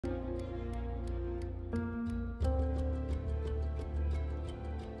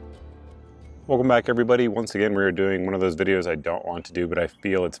Welcome back, everybody. Once again, we are doing one of those videos I don't want to do, but I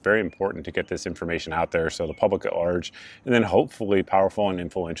feel it's very important to get this information out there so the public at large, and then hopefully powerful and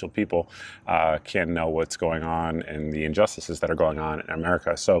influential people can know what's going on and the injustices that are going on in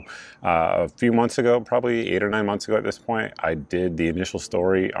America. So a few months ago, probably 8 or 9 months ago at this point, I did the initial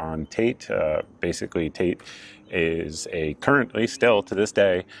story on Tate. Basically, Tate is currently still to this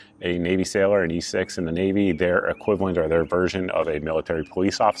day a Navy sailor, an E6 in the Navy, their equivalent or their version of a military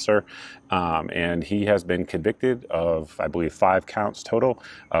police officer. And he has been convicted of, I believe, 5 counts total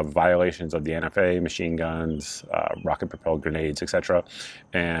of violations of the NFA, machine guns, rocket-propelled grenades, etc.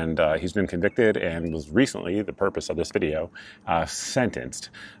 And he's been convicted and was recently, the purpose of this video,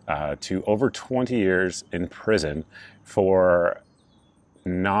 sentenced to over 20 years in prison for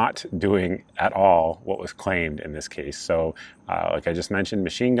not doing at all what was claimed in this case. So like I just mentioned,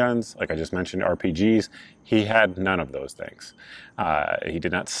 machine guns, like I just mentioned, RPGs, he had none of those things. He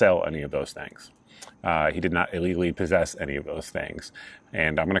did not sell any of those things. He did not illegally possess any of those things.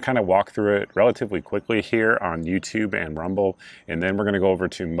 And I'm going to kind of walk through it relatively quickly here on YouTube and Rumble. And then we're going to go over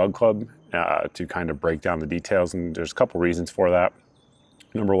to Mug Club to kind of break down the details. And there's a couple reasons for that.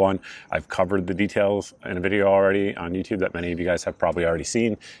 Number one, I've covered the details in a video already on YouTube that many of you guys have probably already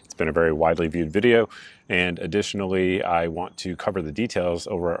seen. It's been a very widely viewed video. And additionally, I want to cover the details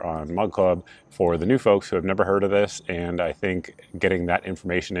over on Mug Club for the new folks who have never heard of this. And I think getting that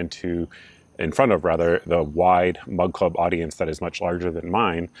information in front of the wide Mug Club audience that is much larger than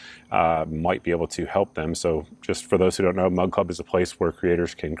mine might be able to help them. So just for those who don't know, Mug Club is a place where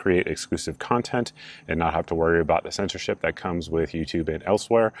creators can create exclusive content and not have to worry about the censorship that comes with YouTube and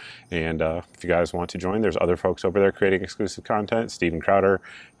elsewhere. And if you guys want to join, there's other folks over there creating exclusive content. Steven Crowder,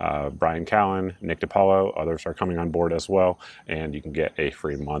 Brian Callen, Nick DiPaolo, others are coming on board as well. And you can get a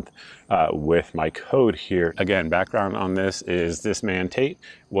free month with my code here. Again, background on this is this man, Tate,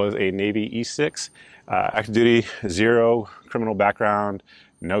 was a Navy E6, active duty, 0 criminal background,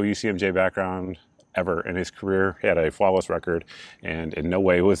 no UCMJ background ever in his career. He had a flawless record and in no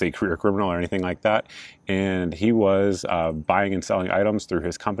way was a career criminal or anything like that. And he was buying and selling items through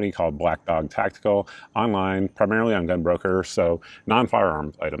his company called Black Dog Tactical online, primarily on Gunbroker, so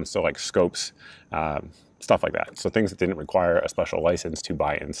non-firearm items, so like scopes, stuff like that. So things that didn't require a special license to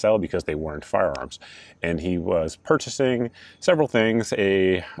buy and sell because they weren't firearms. And he was purchasing several things.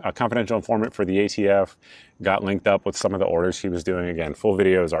 A confidential informant for the ATF got linked up with some of the orders he was doing. Again, full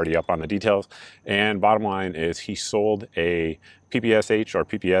video is already up on the details. And bottom line is he sold a PPSH or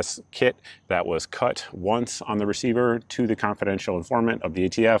PPS kit that was cut once on the receiver to the confidential informant of the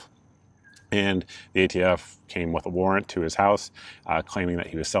ATF. And the ATF came with a warrant to his house claiming that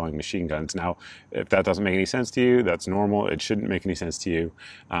he was selling machine guns. Now, if that doesn't make any sense to you, that's normal. It shouldn't make any sense to you.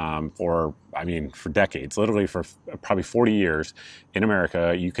 For decades, literally for probably 40 years in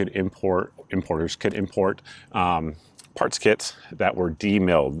America, importers could import parts kits that were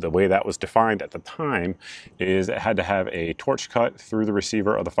demilled. The way that was defined at the time is it had to have a torch cut through the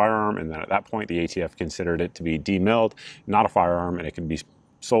receiver of the firearm. And then at that point, the ATF considered it to be demilled, not a firearm, and it can be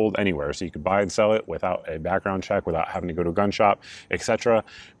sold anywhere. So you could buy and sell it without a background check, without having to go to a gun shop, etc.,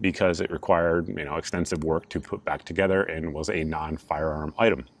 because it required, extensive work to put back together and was a non-firearm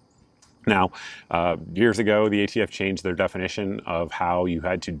item. Now, years ago, the ATF changed their definition of how you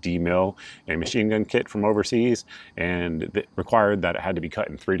had to demill a machine gun kit from overseas, and it required that it had to be cut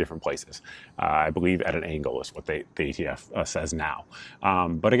in 3 different places. I believe at an angle is what the ATF says now.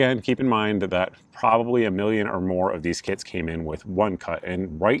 But again, keep in mind that probably 1 million or more of these kits came in with 1 cut.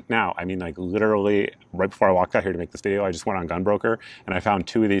 And right now, literally right before I walked out here to make this video, I just went on Gunbroker and I found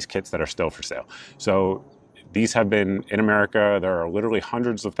 2 of these kits that are still for sale. So these have been in America. There are literally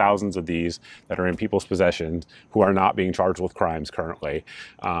hundreds of thousands of these that are in people's possession who are not being charged with crimes currently,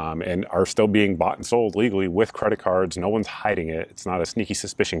 and are still being bought and sold legally with credit cards. No one's hiding it. It's not a sneaky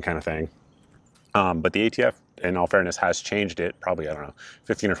suspicion kind of thing. But the ATF, in all fairness, has changed it probably,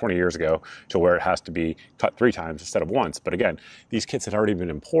 15 or 20 years ago to where it has to be cut 3 times instead of once. But again, these kits had already been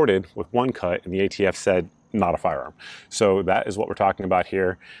imported with 1 cut, and the ATF said, not a firearm. So that is what we're talking about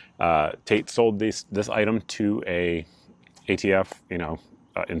here. Tate sold this item to a ATF,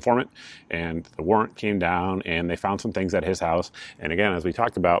 informant, and the warrant came down and they found some things at his house. And again, as we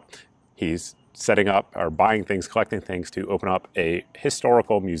talked about, he's setting up or buying things, collecting things to open up a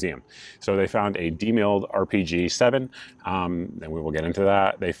historical museum. So they found a demilled RPG-7, and we will get into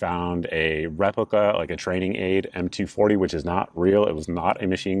that. They found a replica, like a training aid, M240, which is not real. It was not a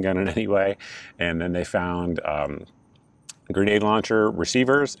machine gun in any way. And then they found grenade launcher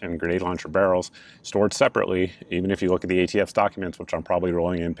receivers and grenade launcher barrels stored separately. Even if you look at the ATF's documents, which I'm probably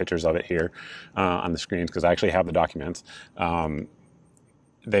rolling in pictures of it here on the screens because I actually have the documents,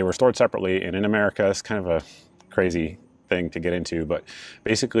 they were stored separately, and in America, it's kind of a crazy thing to get into, but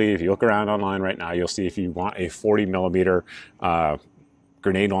basically, if you look around online right now, you'll see if you want a 40 millimeter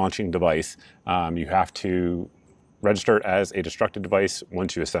grenade launching device, you have to register it as a destructive device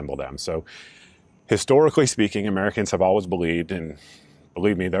once you assemble them. So historically speaking, Americans have always believed, and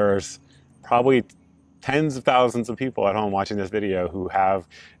believe me, there's probably tens of thousands of people at home watching this video who have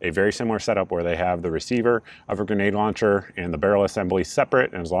a very similar setup where they have the receiver of a grenade launcher and the barrel assembly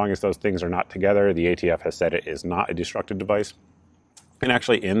separate, and as long as those things are not together, the ATF has said it is not a destructive device. And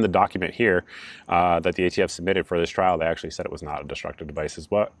actually in the document here that the ATF submitted for this trial, they actually said it was not a destructive device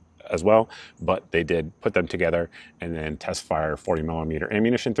as well, but they did put them together and then test fire 40 millimeter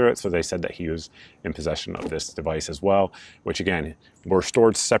ammunition through it. So they said that he was in possession of this device as well, which again, were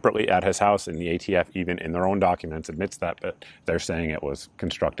stored separately at his house, and the ATF even in their own documents admits that, but they're saying it was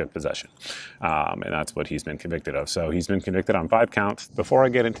constructive possession. And that's what he's been convicted of. So he's been convicted on 5 counts. Before I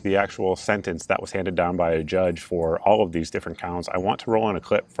get into the actual sentence that was handed down by a judge for all of these different counts, I want to roll in a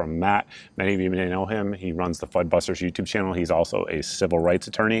clip from Matt. Many of you may know him. He runs the Fudbusters YouTube channel. He's also a civil rights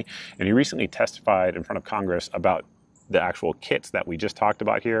attorney, and he recently testified in front of Congress about the actual kits that we just talked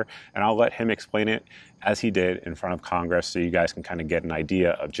about here, and I'll let him explain it as he did in front of Congress so you guys can kind of get an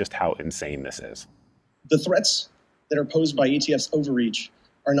idea of just how insane this is. The threats that are posed by ATF's overreach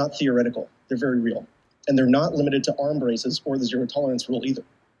are not theoretical. They're very real, and they're not limited to arm braces or the zero tolerance rule either.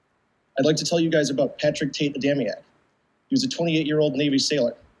 I'd like to tell you guys about Patrick Tate Adamiak. He was a 28-year-old Navy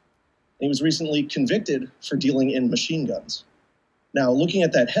sailor, and he was recently convicted for dealing in machine guns. Now, looking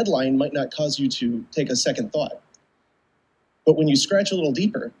at that headline might not cause you to take a second thought. But when you scratch a little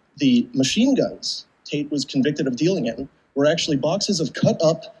deeper, the machine guns Tate was convicted of dealing in were actually boxes of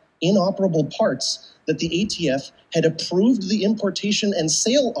cut-up, inoperable parts that the ATF had approved the importation and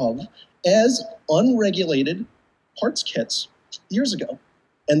sale of as unregulated parts kits years ago.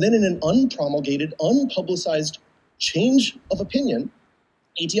 And then in an unpromulgated, unpublicized change of opinion,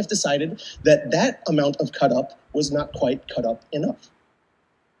 ATF decided that that amount of cut-up was not quite cut up enough.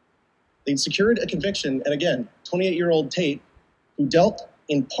 They'd secured a conviction, and again, 28-year-old Tate, who dealt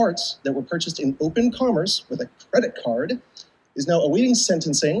in parts that were purchased in open commerce with a credit card, is now awaiting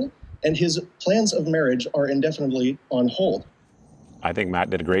sentencing, and his plans of marriage are indefinitely on hold. I think Matt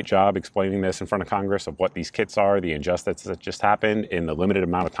did a great job explaining this in front of Congress of what these kits are, the injustice that just happened in the limited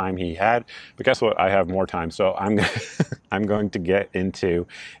amount of time he had. But guess what? I have more time, so I'm going to get into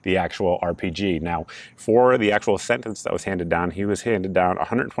the actual RPG. Now, for the actual sentence that was handed down, he was handed down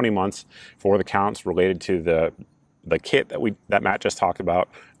 120 months for the counts related to the kit that Matt just talked about,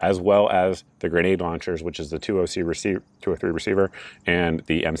 as well as the grenade launchers, which is the 203 receiver and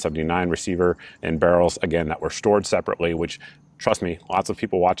the M79 receiver and barrels, again, that were stored separately, which, trust me, lots of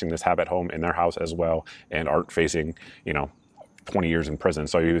people watching this have at home in their house as well and aren't facing, 20 years in prison.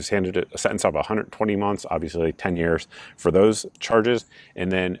 So he was handed a sentence of 120 months, obviously 10 years for those charges.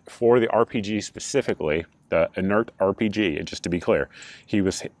 And then for the RPG specifically, the inert RPG, and just to be clear, he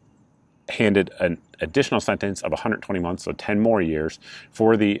was handed an additional sentence of 120 months, so 10 more years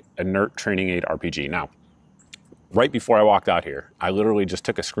for the inert training aid RPG. Now, right before I walked out here, I literally just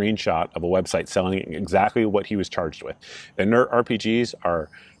took a screenshot of a website selling exactly what he was charged with. Inert RPGs are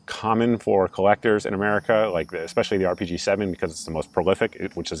common for collectors in America, especially the RPG-7 because it's the most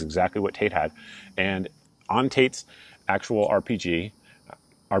prolific, which is exactly what Tate had. And on Tate's actual RPG,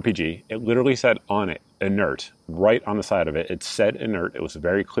 it literally said on it, inert, right on the side of it. It said inert. It was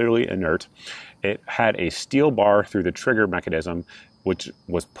very clearly inert. It had a steel bar through the trigger mechanism, which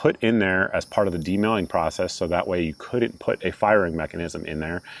was put in there as part of the demilling process, so that way you couldn't put a firing mechanism in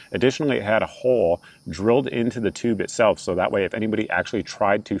there. Additionally, it had a hole drilled into the tube itself, so that way if anybody actually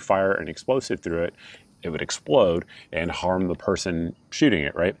tried to fire an explosive through it, it would explode and harm the person shooting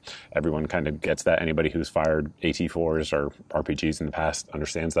it, right? Everyone kind of gets that. Anybody who's fired AT-4s or RPGs in the past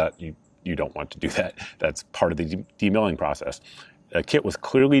understands that. You don't want to do that. That's part of the demilling process. The kit was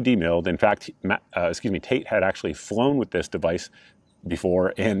clearly demilled. In fact, Tate had actually flown with this device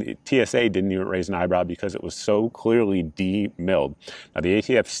before, and TSA didn't even raise an eyebrow because it was so clearly demilled. Now, the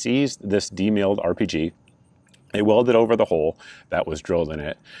ATF seized this demilled RPG. They welded over the hole that was drilled in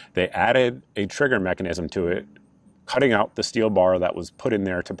it. They added a trigger mechanism to it, cutting out the steel bar that was put in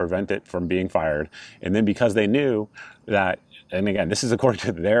there to prevent it from being fired. And then because they knew that, and again, this is according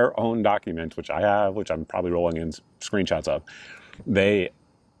to their own document, which I have, which I'm probably rolling in screenshots of, they,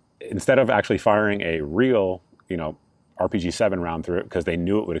 instead of actually firing a real, RPG-7 round through it because they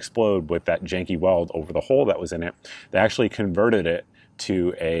knew it would explode with that janky weld over the hole that was in it, they actually converted it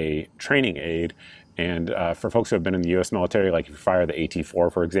to a training aid And for folks who have been in the U.S. military, like if you fire the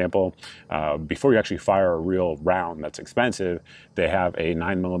AT-4, for example, before you actually fire a real round that's expensive, they have a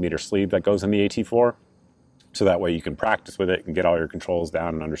 9mm sleeve that goes in the AT-4. So that way you can practice with it and get all your controls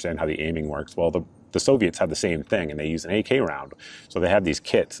down and understand how the aiming works. Well, the Soviets have the same thing, and they use an AK round. So they have these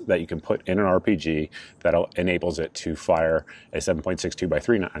kits that you can put in an RPG that enables it to fire a 7.62 by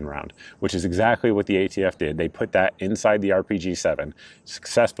 39 round, which is exactly what the ATF did. They put that inside the RPG-7,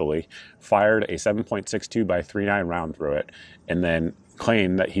 successfully fired a 7.62 by 39 round through it, and then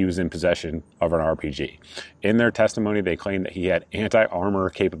claimed that he was in possession of an RPG. In their testimony, they claimed that he had anti-armor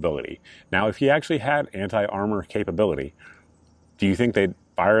capability. Now, if he actually had anti-armor capability, do you think they'd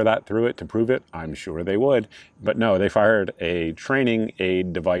fire that through it to prove it? I'm sure they would. But no, they fired a training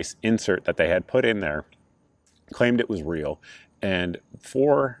aid device insert that they had put in there, claimed it was real, and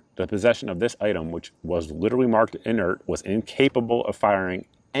for the possession of this item, which was literally marked inert, was incapable of firing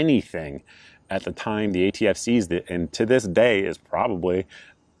anything at the time the ATF seized it, and to this day is probably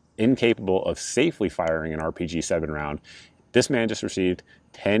incapable of safely firing an RPG-7 round. This man just received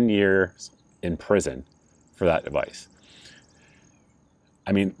 10 years in prison for that device.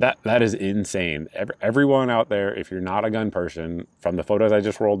 I mean, that is insane. Everyone out there, if you're not a gun person, from the photos I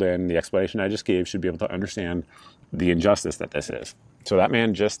just rolled in, the explanation I just gave, should be able to understand the injustice that this is. So that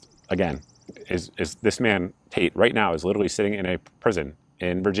man just, again, is this man, Tate, right now is literally sitting in a prison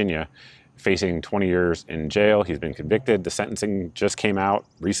in Virginia, facing 20 years in jail. He's been convicted. The sentencing just came out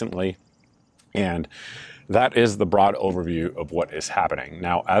recently. And that is the broad overview of what is happening.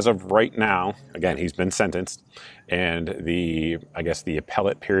 Now, as of right now, again, he's been sentenced, and I guess the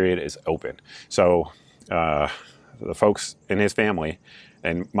appellate period is open. So the folks in his family,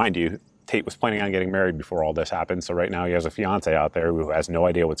 and mind you, Tate was planning on getting married before all this happened. So right now he has a fiance out there who has no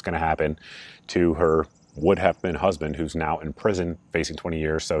idea what's going to happen to her would have been husband, who's now in prison facing 20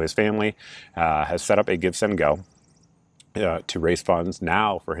 years. So his family has set up a Give, Send, Go to raise funds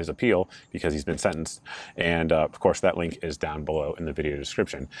now for his appeal because he's been sentenced. And of course, that link is down below in the video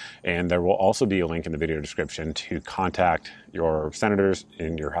description. And there will also be a link in the video description to contact your senators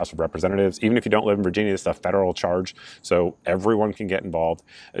in your House of Representatives. Even if you don't live in Virginia, it's a federal charge, so everyone can get involved.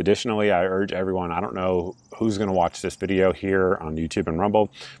 Additionally, I urge everyone, I don't know who's going to watch this video here on YouTube and Rumble,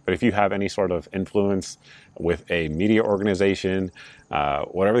 but if you have any sort of influence with a media organization,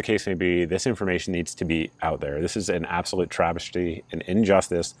 whatever the case may be, this information needs to be out there. This is an absolute travesty, an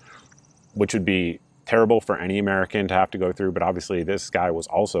injustice, which would be terrible for any American to have to go through. But obviously this guy was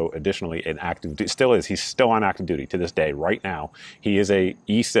also additionally an active, he's still on active duty to this day. Right now, he is a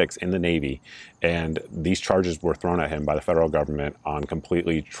E6 in the Navy, and these charges were thrown at him by the federal government on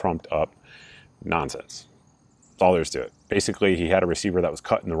completely trumped up nonsense. That's all there is to it. Basically, he had a receiver that was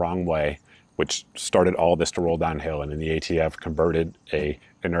cut in the wrong way, which started all this to roll downhill, and then the ATF converted a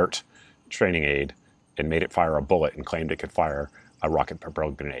inert training aid and made it fire a bullet and claimed it could fire a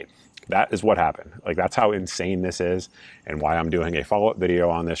rocket-propelled grenade. That is what happened. Like, that's how insane this is, and why I'm doing a follow-up video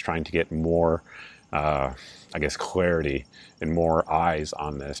on this, trying to get more, I guess, clarity and more eyes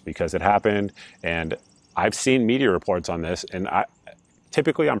on this, because it happened, and I've seen media reports on this, and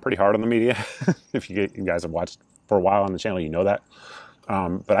typically I'm pretty hard on the media. If you guys have watched for a while on the channel, you know that.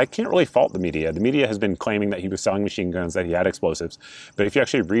 But I can't really fault the media. The media has been claiming that he was selling machine guns, that he had explosives. But if you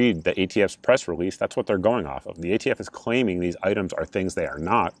actually read the ATF's press release, that's what they're going off of. The ATF is claiming these items are things they are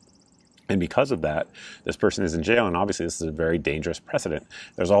not. And because of that, this person is in jail, and obviously this is a very dangerous precedent.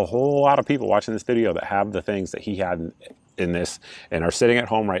 There's a whole lot of people watching this video that have the things that he had in this and are sitting at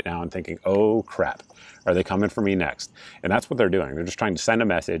home right now and thinking, oh crap, are they coming for me next? And that's what they're doing. They're just trying to send a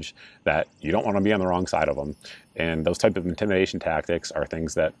message that you don't want to be on the wrong side of them. And those type of intimidation tactics are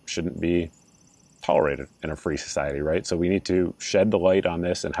things that shouldn't be tolerated in a free society, right? So we need to shed the light on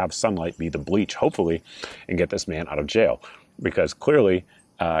this and have sunlight be the bleach, hopefully, and get this man out of jail. Because clearly,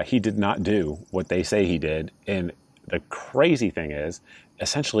 he did not do what they say he did. And the crazy thing is,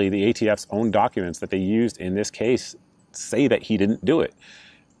 essentially, the ATF's own documents that they used in this case say that he didn't do it.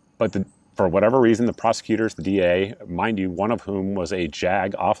 But for whatever reason, the prosecutors, the DA, mind you, one of whom was a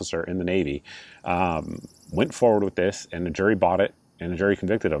JAG officer in the Navy, went forward with this, and the jury bought it, and the jury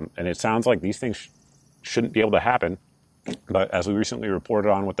convicted him. And it sounds like these things shouldn't be able to happen. But as we recently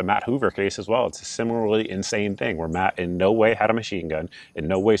reported on with the Matt Hoover case as well, it's a similarly insane thing where Matt in no way had a machine gun, in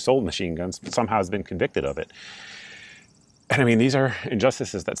no way sold machine guns, but somehow has been convicted of it. And I mean, these are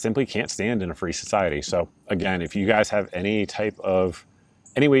injustices that simply can't stand in a free society. So again, if you guys have any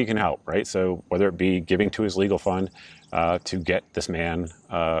way you can help, right? So whether it be giving to his legal fund to get this man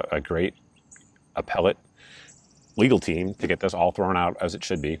a great appellate legal team to get this all thrown out as it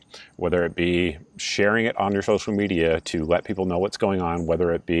should be, whether it be sharing it on your social media to let people know what's going on,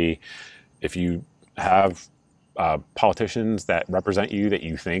 whether it be if you have politicians that represent you that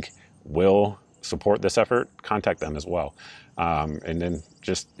you think will support this effort, contact them as well. And then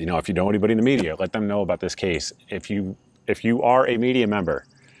just, if you know anybody in the media, let them know about this case. If you are a media member,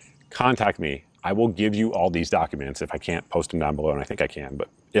 contact me. I will give you all these documents if I can't post them down below, and I think I can. But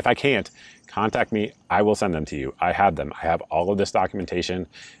if I can't, contact me. I will send them to you. I have them. I have all of this documentation,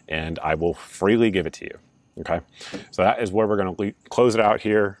 and I will freely give it to you. Okay? So that is where we're going to close it out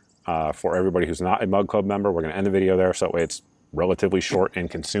here for everybody who's not a Mug Club member. We're going to end the video there, so that way it's relatively short and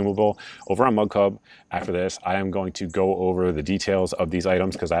consumable. Over on Mug Club, after this, I am going to go over the details of these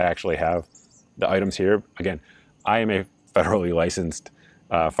items because I actually have the items here. Again, I am a federally licensed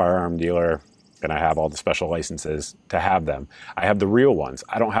firearm dealer, and I have all the special licenses to have them. I have the real ones.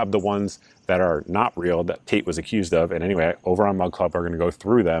 I don't have the ones that are not real that Tate was accused of. And anyway, over on Mug Club, we're going to go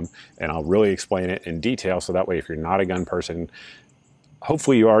through them, and I'll really explain it in detail. So that way, if you're not a gun person,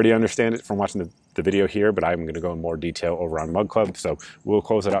 hopefully you already understand it from watching the video here, but I'm going to go in more detail over on Mug Club. So we'll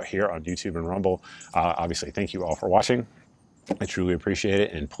close it out here on YouTube and Rumble. Obviously, thank you all for watching. I truly appreciate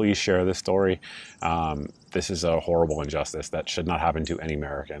it, and please share this story. This is a horrible injustice that should not happen to any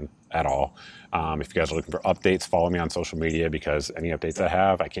American at all. If you guys are looking for updates, follow me on social media, because any updates I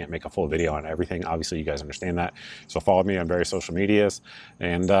have, I can't make a full video on everything. Obviously, you guys understand that. So follow me on various social medias.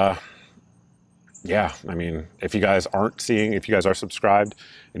 And yeah, I mean, if you guys are subscribed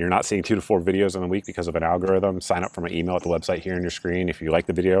and you're not seeing 2 to 4 videos in a week because of an algorithm, sign up for my email at the website here on your screen. If you like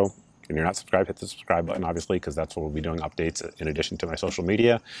the video and you're not subscribed, hit the subscribe button, obviously, because that's where we'll be doing updates in addition to my social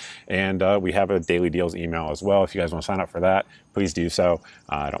media. And we have a daily deals email as well. If you guys want to sign up for that, please do so.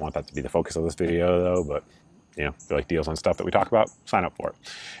 I don't want that to be the focus of this video, though, but if you like deals on stuff that we talk about, sign up for it.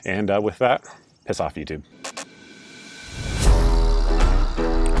 And with that, piss off, YouTube.